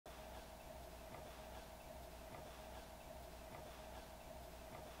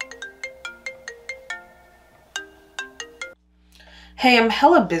Hey, I'm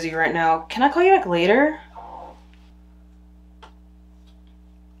hella busy right now. Can I call you back later?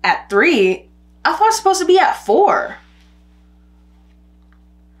 At 3? I thought it was supposed to be at 4.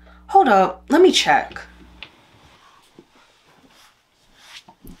 Hold up, let me check.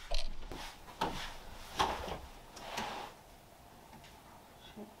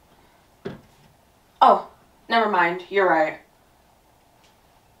 Oh, never mind. You're right.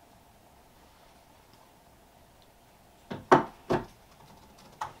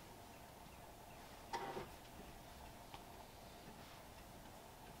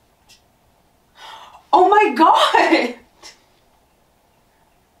 Oh my god!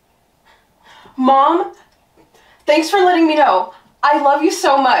 Mom, thanks for letting me know. I love you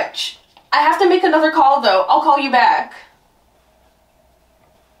so much. I have to make another call though. I'll call you back.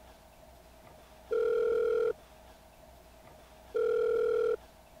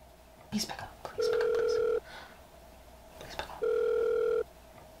 Please pick up. Please pick up, please. Please pick up.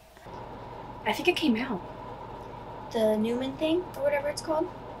 I think it came out. The Newman thing, or whatever it's called?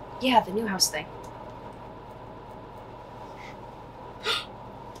 Yeah, the new house thing.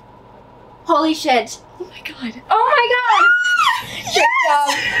 Holy shit. Oh my god. Oh my god!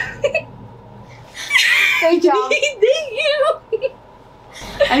 Great job. Great job. Thank you.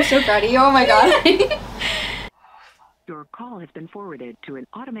 I'm so proud of you. Oh my god. Your call has been forwarded to an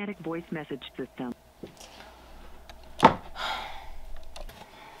automatic voice message system.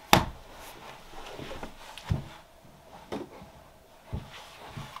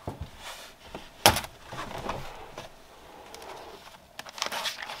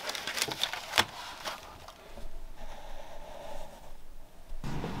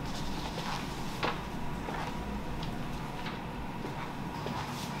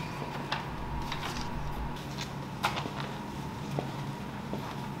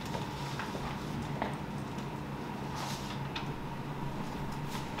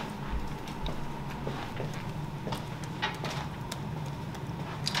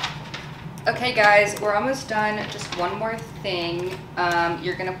 Okay guys, we're almost done. Just one more thing.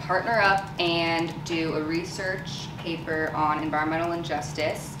 You're gonna partner up and do a research paper on environmental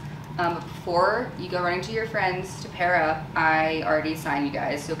injustice. But before you go running to your friends to pair up, I already assigned you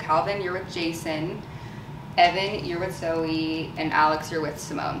guys. So Calvin, you're with Jason. Evan, you're with Zoe. And Alex, you're with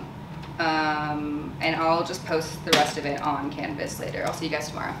Simone. And I'll just post the rest of it on Canvas later. I'll see you guys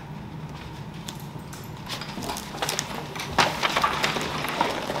tomorrow.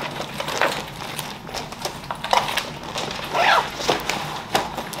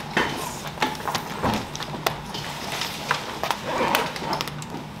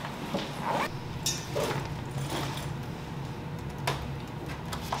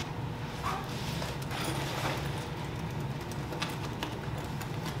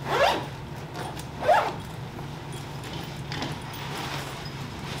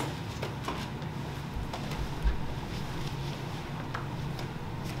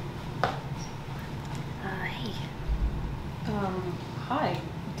 Hey. Hi.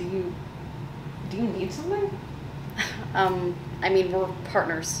 Do you need something? I mean, we're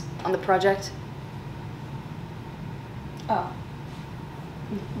partners on the project. Oh.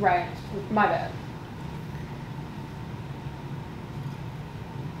 Right. My bad.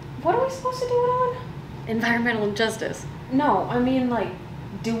 What are we supposed to do it on? Environmental injustice. No, I mean, like,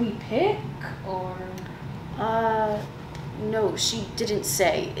 do we pick or? No, she didn't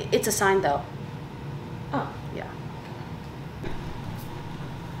say. It's assigned though. Oh. Yeah.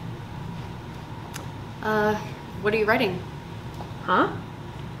 What are you writing? Huh?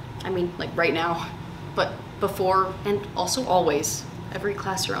 I mean, like right now, but before and also always. Every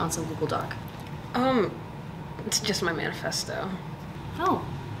class you're on some Google Doc. It's just my manifesto. Oh.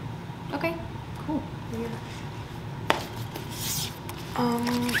 Okay. Cool.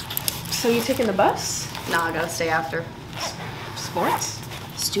 So you taking the bus? Nah, I gotta stay after. Sports?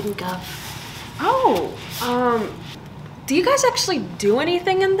 Student gov. Oh, do you guys actually do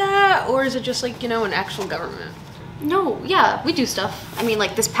anything in that? Or is it just like, an actual government? No, yeah, we do stuff. I mean,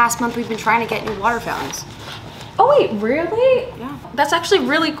 like this past month we've been trying to get new water fountains. Oh wait, really? Yeah. That's actually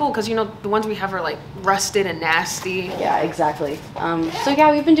really cool because, the ones we have are like rusted and nasty. Yeah, exactly. So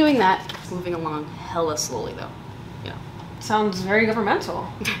yeah, we've been doing that. It's moving along hella slowly though. Yeah. Sounds very governmental.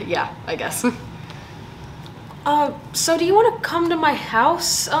 Yeah, I guess. So do you want to come to my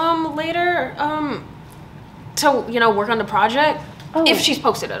house, later, to, work on the project? Oh. If she's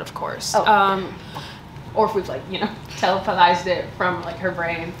posted it, of course. Oh. Or if we've like, telepathized it from like her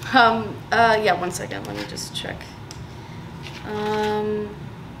brain. Yeah, 1 second, let me just check.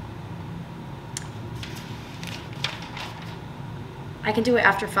 I can do it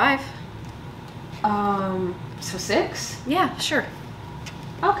after 5. So 6? Yeah, sure.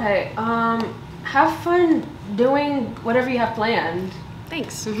 Okay, have fun doing whatever you have planned.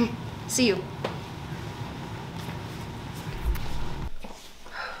 Thanks. See you.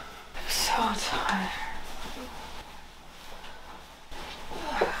 I'm so tired.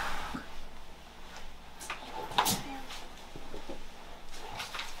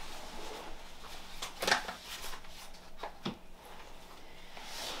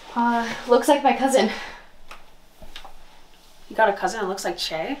 Looks like my cousin. You got a cousin that looks like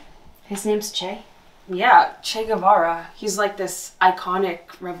Che? His name's Che. Yeah, Che Guevara. He's like this iconic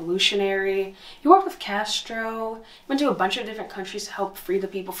revolutionary. He worked with Castro. He went to a bunch of different countries to help free the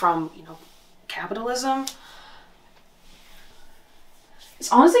people from, capitalism.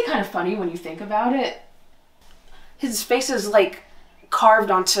 It's honestly kind of funny when you think about it. His face is like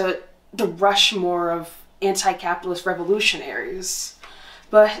carved onto the Rushmore of anti-capitalist revolutionaries.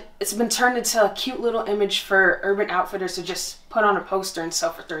 But it's been turned into a cute little image for Urban Outfitters to just put on a poster and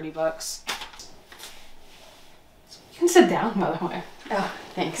sell for $30. You can sit down, by the way. Oh,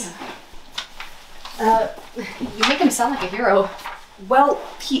 thanks. You make him sound like a hero. Well,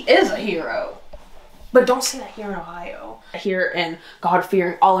 he is a hero. But don't say that here in Ohio. Here in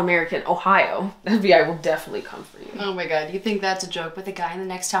God-fearing, all-American Ohio, the FBI will definitely come for you. Oh my god, you think that's a joke, but the guy in the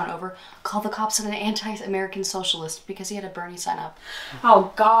next town over called the cops an anti-American socialist because he had a Bernie sign up.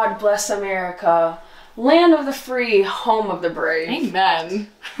 Oh, God bless America. Land of the free, home of the brave. Amen.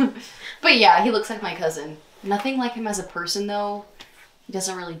 But yeah, he looks like my cousin. Nothing like him as a person, though. He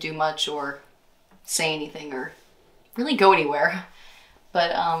doesn't really do much or say anything or really go anywhere.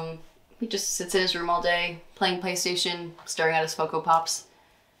 But, he just sits in his room all day, playing PlayStation, staring at his Funko Pops.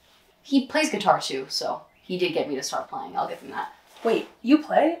 He plays guitar too, so he did get me to start playing. I'll give him that. Wait, you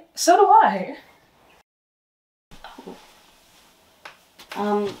play? So do I.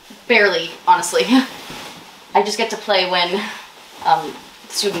 Barely, honestly. I just get to play when,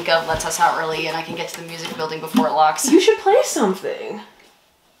 student gov lets us out early and I can get to the music building before it locks. You should play something.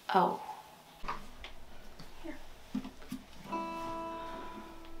 Oh.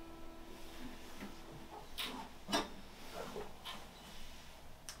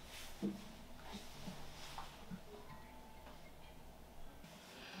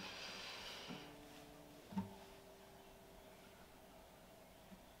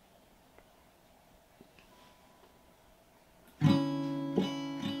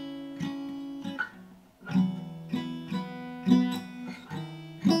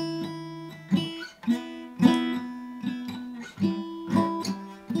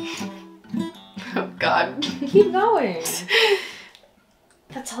 God. Keep going.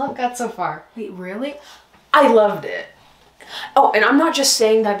 That's all I've got so far. Wait, really? I loved it. Oh, and I'm not just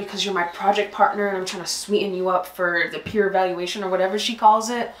saying that because you're my project partner and I'm trying to sweeten you up for the peer evaluation or whatever she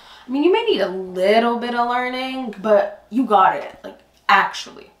calls it. I mean, you may need a little bit of learning, but you got it. Like,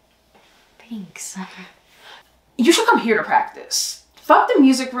 actually. Thanks. You should come here to practice. Fuck the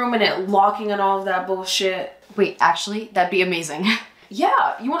music room and it locking and all of that bullshit. Wait, actually, that'd be amazing.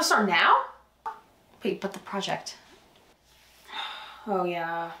 Yeah, you want to start now? Wait, but the project. Oh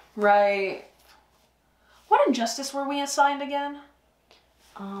yeah, right. What injustice were we assigned again?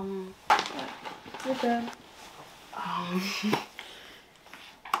 We're good.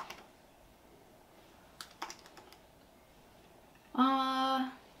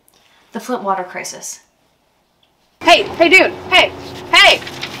 The Flint water crisis. Hey dude, hey!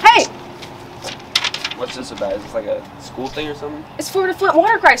 What's this about? Is this like a school thing or something? It's for the Flint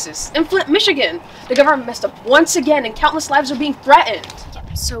water crisis in Flint, Michigan. The government messed up once again and countless lives are being threatened.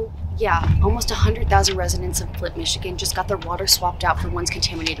 So, yeah, almost 100,000 residents of Flint, Michigan just got their water swapped out for ones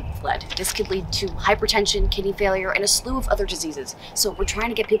contaminated with lead. This could lead to hypertension, kidney failure, and a slew of other diseases. So we're trying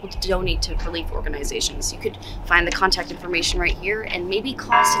to get people to donate to relief organizations. You could find the contact information right here and maybe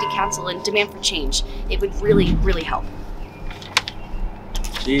call City Council and demand for change. It would really, really help.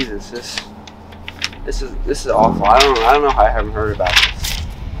 Jesus, this is awful. I don't know how I haven't heard about this.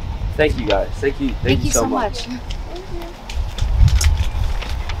 Thank you guys. Thank you so much.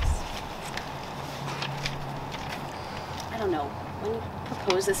 I don't know. When you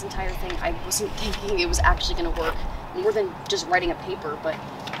proposed this entire thing, I wasn't thinking it was actually going to work more than just writing a paper, but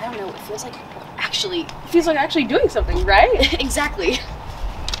I don't know. It feels like actually... It feels like actually doing something, right? Exactly.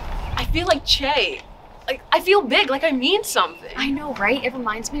 I feel like Che. Like, I feel big, like I mean something. I know, right? It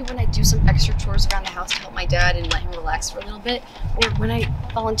reminds me when I do some extra chores around the house to help my dad and let him relax for a little bit. Or when I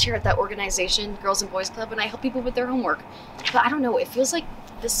volunteer at that organization, Girls and Boys Club, and I help people with their homework. But I don't know, it feels like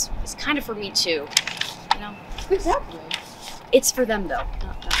this is kind of for me too, you know? Exactly. It's for them though.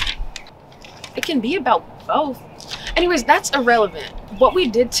 It can be about both. Anyways, that's irrelevant. What we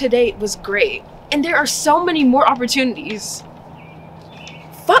did today was great. And there are so many more opportunities.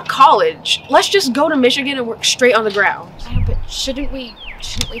 college. Let's just go to Michigan and work straight on the ground. I know, but shouldn't we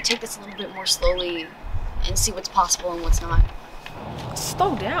take this a little bit more slowly and see what's possible and what's not?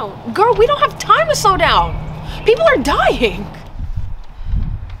 Slow down. Girl, we don't have time to slow down. People are dying.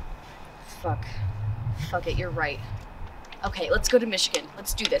 Fuck it, you're right. Okay, let's go to Michigan.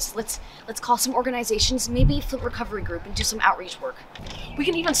 Let's do this. Let's call some organizations, maybe Flint Recovery Group, and do some outreach work. We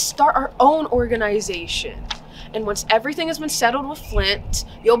can even start our own organization. And once everything has been settled with Flint,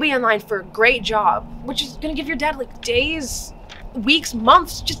 you'll be in line for a great job, which is gonna give your dad like days, weeks,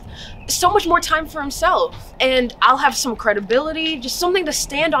 months, just so much more time for himself. And I'll have some credibility, just something to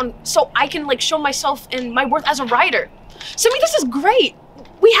stand on so I can like show myself and my worth as a writer. Simi, this is great.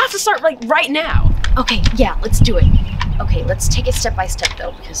 We have to start like right now. Okay, yeah, let's do it. Okay, let's take it step by step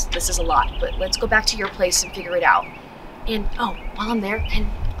though, because this is a lot, but let's go back to your place and figure it out. And oh, while I'm there, can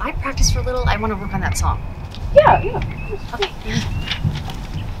I practice for a little? I want to work on that song. Yeah. Okay.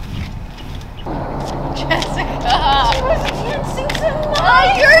 Jessica! She was dancing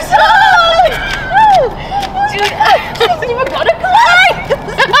tonight! Your song! Dude, I wasn't even gonna cry!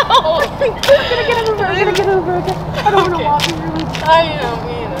 No! I'm gonna get over it. I don't know why I'm really I know,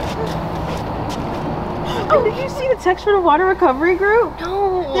 me either. Oh, did you see the text from the water recovery group?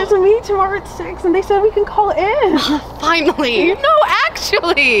 No! There's a meeting tomorrow at 6 and they said we can call in. Finally! No,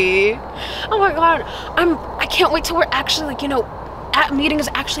 actually. Oh my god. I can't wait till we're actually like, at meetings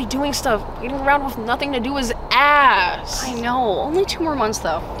actually doing stuff. Waiting around with nothing to do is ass. I know. Only 2 more months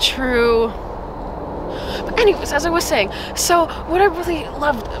though. True. But anyways, as I was saying, so what I really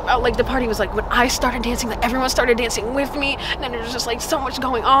loved about like the party was like when I started dancing, like everyone started dancing with me, and then there was just like so much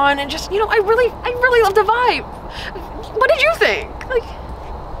going on, and just I really loved the vibe. What did you think? Like,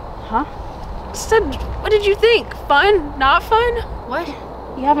 Huh? said, what did you think? Fun? Not fun? What?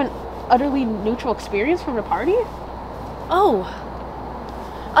 You have an utterly neutral experience from the party? Oh.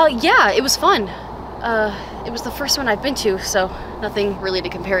 Yeah, it was fun. It was the first one I've been to, so nothing really to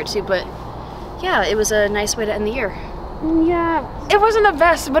compare it to, but yeah, it was a nice way to end the year. Yeah, it wasn't the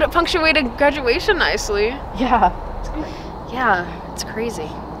best, but it punctuated graduation nicely. Yeah. Yeah, it's crazy.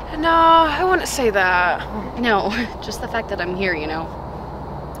 No, I wouldn't say that. No, just the fact that I'm here,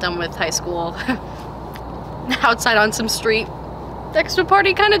 done with high school, outside on some street, next to a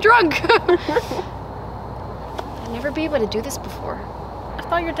party kind of drunk. I'd never be able to do this before. I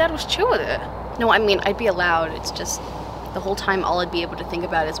thought your dad was chill with it. No, I mean, I'd be allowed. It's just the whole time all I'd be able to think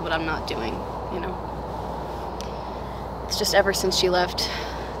about is what I'm not doing, It's just ever since she left,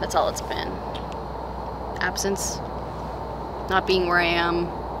 that's all it's been. Absence, not being where I am,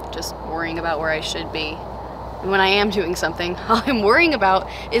 just worrying about where I should be. And when I am doing something, all I'm worrying about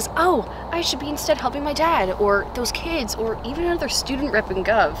is, oh, I should be instead helping my dad, or those kids, or even another student rep in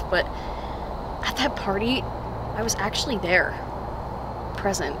Gov. But at that party, I was actually there.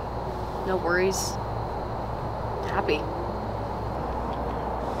 Present. No worries. Happy.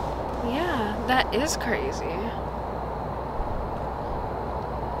 Yeah, that is crazy.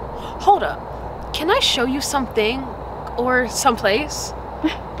 Hold up. Can I show you something? Or someplace?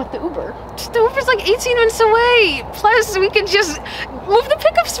 But the Uber. The Uber's like 18 minutes away. Plus, we could just move the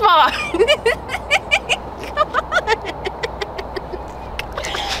pickup spot. Come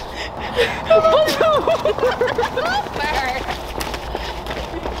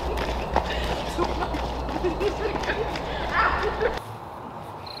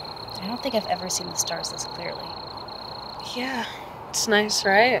I don't think I've ever seen the stars this clearly. Yeah, it's nice,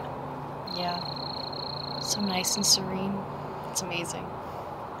 right? Yeah. So nice and serene. It's amazing.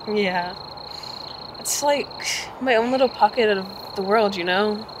 Yeah. It's like my own little pocket of the world,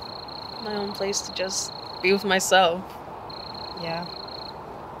 My own place to just be with myself. Yeah.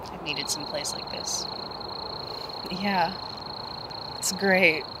 I've needed some place like this. Yeah. It's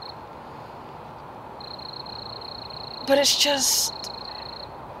great. But it's just,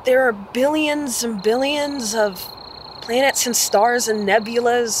 there are billions and billions of planets and stars and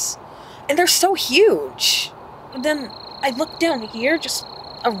nebulas, and they're so huge. And then I look down here, just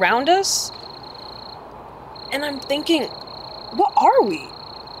around us, and I'm thinking, what are we?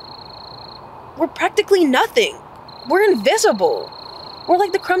 We're practically nothing. We're invisible. We're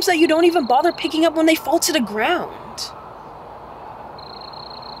like the crumbs that you don't even bother picking up when they fall to the ground.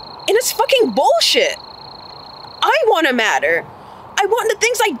 And it's fucking bullshit. I want to matter. I want the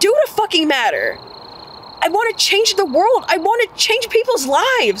things I do to fucking matter. I want to change the world. I want to change people's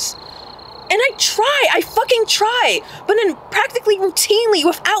lives. And I fucking try. But then practically routinely,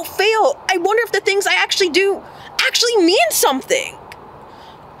 without fail, I wonder if the things I actually do actually mean something.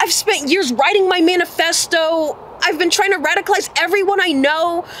 I've spent years writing my manifesto. I've been trying to radicalize everyone I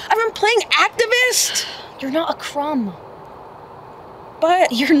know. I've been playing activist. You're not a crumb.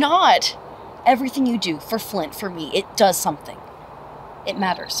 but... You're not. Everything you do for Flint, for me, it does something. It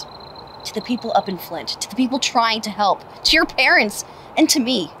matters. To the people up in Flint, to the people trying to help, to your parents, and to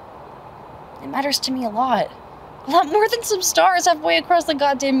me. It matters to me a lot. A lot more than some stars halfway across the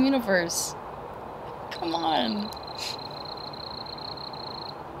goddamn universe. Come on.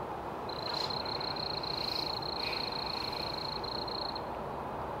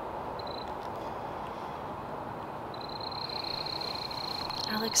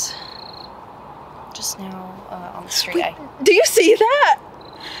 Alex, just now on the street, Do you see that?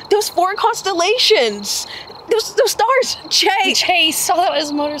 Those 4 constellations! Those stars! Chase saw that on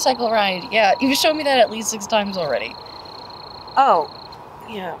his motorcycle ride. Yeah, you've shown me that at least 6 times already. Oh.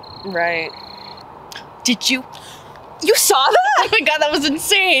 Yeah, right. Did you? You saw that? Oh my god, that was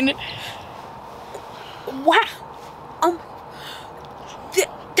insane! Wow.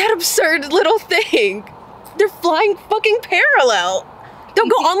 That absurd little thing. They're flying fucking parallel. They'll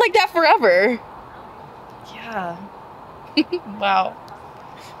go on like that forever. Yeah. Wow.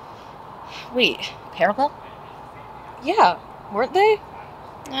 Wait, parallel? Yeah, weren't they?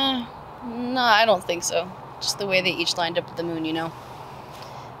 No, I don't think so. Just the way they each lined up to the moon, you know?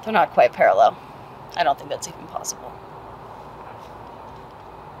 They're not quite parallel. I don't think that's even possible.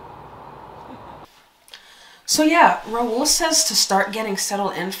 So yeah, Raul says to start getting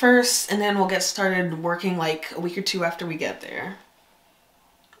settled in first, and then we'll get started working like a week or 2 after we get there.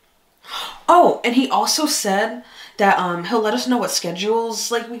 Oh, and he also said that he'll let us know what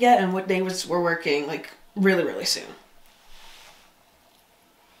schedules like we get and what days we're working like really, really soon.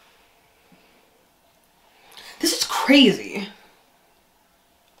 This is crazy.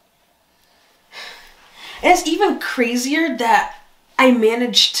 And it's even crazier that I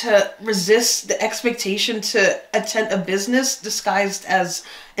managed to resist the expectation to attend a business disguised as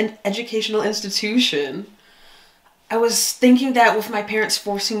an educational institution. I was thinking that with my parents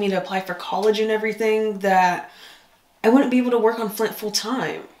forcing me to apply for college and everything, that I wouldn't be able to work on Flint full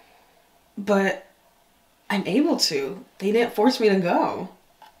time. But I'm able to. They didn't force me to go.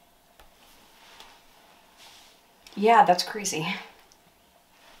 Yeah, that's crazy.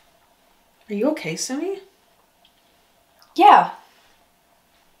 Are you okay, Simi? Yeah.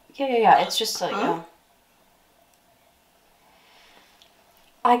 Yeah. It's just like,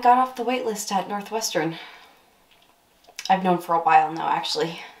 I got off the wait list at Northwestern. I've known for a while now,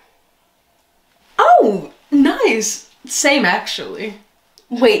 actually. Oh, nice. Same, actually.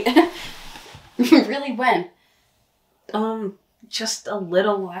 Wait. Really, when? Just a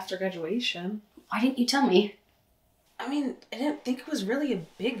little after graduation. Why didn't you tell me? I mean, I didn't think it was really a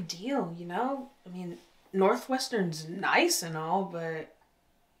big deal, you know? I mean, Northwestern's nice and all, but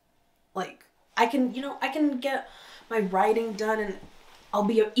like, I can get my writing done and I'll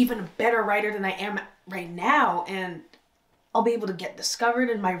be an even better writer than I am right now, and I'll be able to get discovered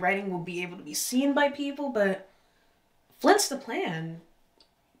and my writing will be able to be seen by people, but Flint's the plan,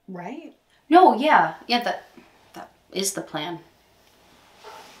 right? No, yeah, that is the plan.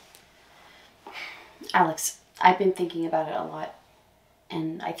 Alex, I've been thinking about it a lot,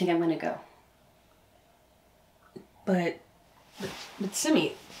 and I think I'm gonna go. But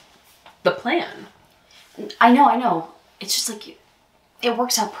Simi, the plan. I know. It's just like, it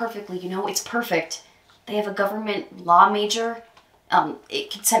works out perfectly, you know? It's perfect. They have a government law major. It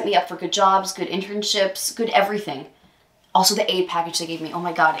can set me up for good jobs, good internships, good everything. Also, the aid package they gave me, oh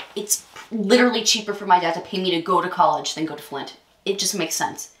my god, it's literally cheaper for my dad to pay me to go to college than go to Flint. It just makes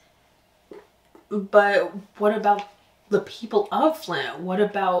sense. But what about the people of Flint? What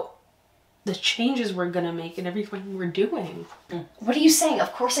about the changes we're gonna make and everything we're doing? What are you saying?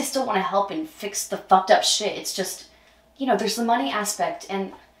 Of course I still want to help and fix the fucked up shit. It's just, you know, there's the money aspect,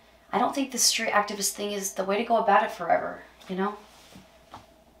 and I don't think this street activist thing is the way to go about it forever, you know?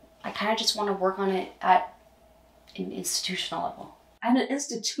 I kind of just want to work on it at an institutional level. At an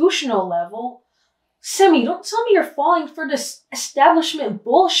institutional level? Simi, don't tell me you're falling for this establishment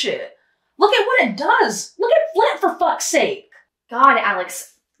bullshit. Look at what it does. Look at Flint, for fuck's sake. God,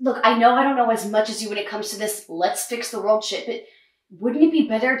 Alex. Look, I know I don't know as much as you when it comes to this let's fix the world shit, but wouldn't it be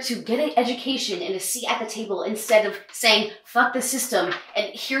better to get an education and a seat at the table instead of saying, fuck the system,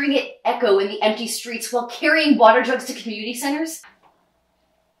 and hearing it echo in the empty streets while carrying water jugs to community centers?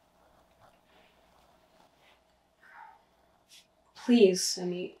 Please,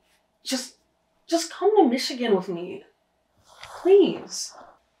 Simi. Just come to Michigan with me. Please.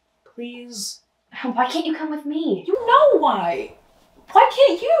 Please. Why can't you come with me? You know why. Why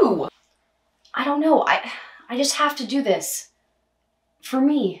can't you? I don't know. I just have to do this. For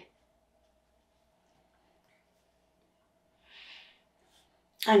me.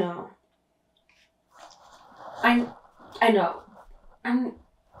 I know. I know. I'm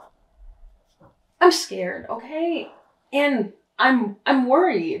scared, okay? And I'm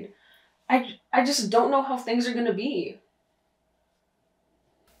worried. I just don't know how things are gonna be.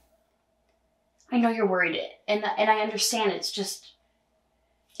 I know you're worried, and I understand. It's just,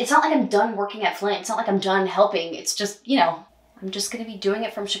 it's not like I'm done working at Flint. It's not like I'm done helping. It's just, you know, I'm just gonna be doing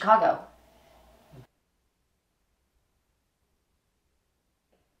it from Chicago.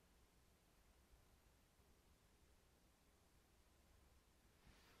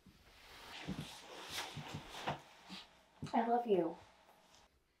 I love you.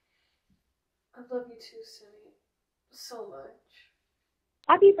 I love you too, Cindy. So much.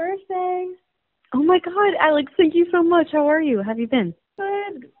 Happy birthday! Oh my god, Alex, thank you so much. How are you? How have you been?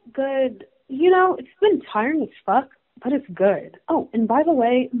 Good, good. You know, it's been tiring as fuck, but it's good. Oh, and by the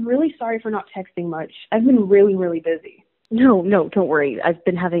way, I'm really sorry for not texting much. I've been really, really busy. No, don't worry. I've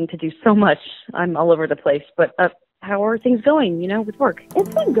been having to do so much. I'm all over the place, but how are things going, you know, with work?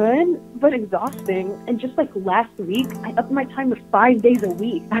 It's been good, but exhausting. And just like last week, I upped my time to 5 days a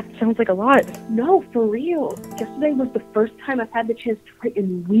week. That sounds like a lot. No, for real. Yesterday was the first time I've had the chance to write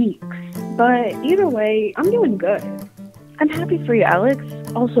in weeks. But either way, I'm doing good. I'm happy for you, Alex.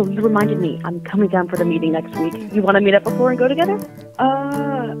 Also, you reminded me, I'm coming down for the meeting next week. You want to meet up before and go together?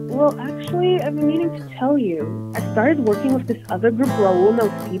 Well, actually, I've been meaning to tell you. I started working with this other group Raul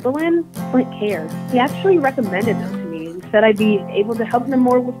knows people in, Flint Cares. He actually recommended them to me and said I'd be able to help them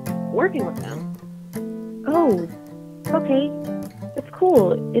more with working with them. Oh, okay. That's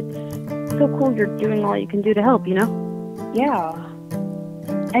cool. It's so cool you're doing all you can do to help, you know? Yeah.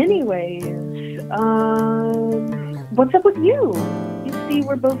 Anyways, what's up with you? You see,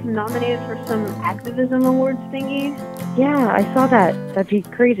 we're both nominated for some activism awards thingy. Yeah, I saw that. That'd be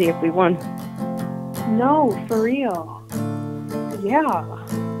crazy if we won. No, for real. Yeah.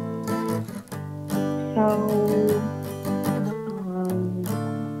 So,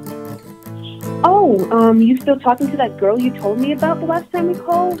 you still talking to that girl you told me about the last time we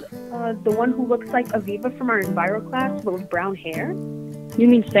called? The one who looks like Aviva from our Enviro class, but with brown hair? You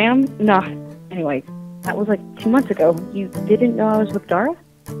mean Sam? Nah. Anyway, that was like 2 months ago. You didn't know I was with Dara?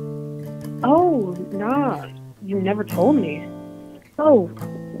 Oh, nah. You never told me. Oh,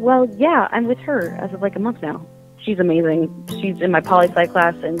 well, yeah, I'm with her as of like a month now. She's amazing. She's in my poli-sci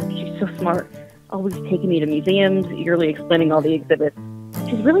class, and she's so smart. Always taking me to museums, eagerly explaining all the exhibits.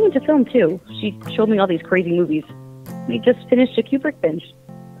 She's really into film, too. She showed me all these crazy movies. We just finished a Kubrick binge.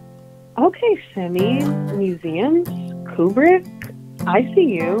 Okay, Simi. Museums? Kubrick? I see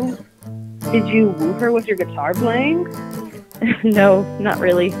you. Did you woo her with your guitar playing? No, not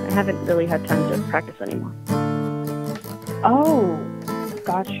really. I haven't really had time to practice anymore. Oh,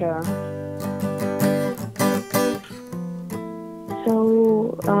 gotcha.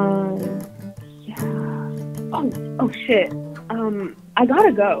 So, yeah. Oh shit. I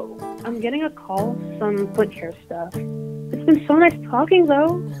gotta go. I'm getting a call, some foot care stuff. It's been so nice talking,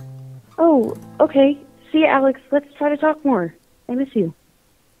 though. Oh, okay. See you, Alex. Let's try to talk more. I miss you.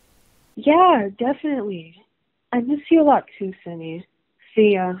 Yeah, definitely. I miss you a lot too, Cindy.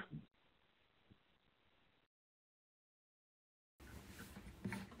 See ya.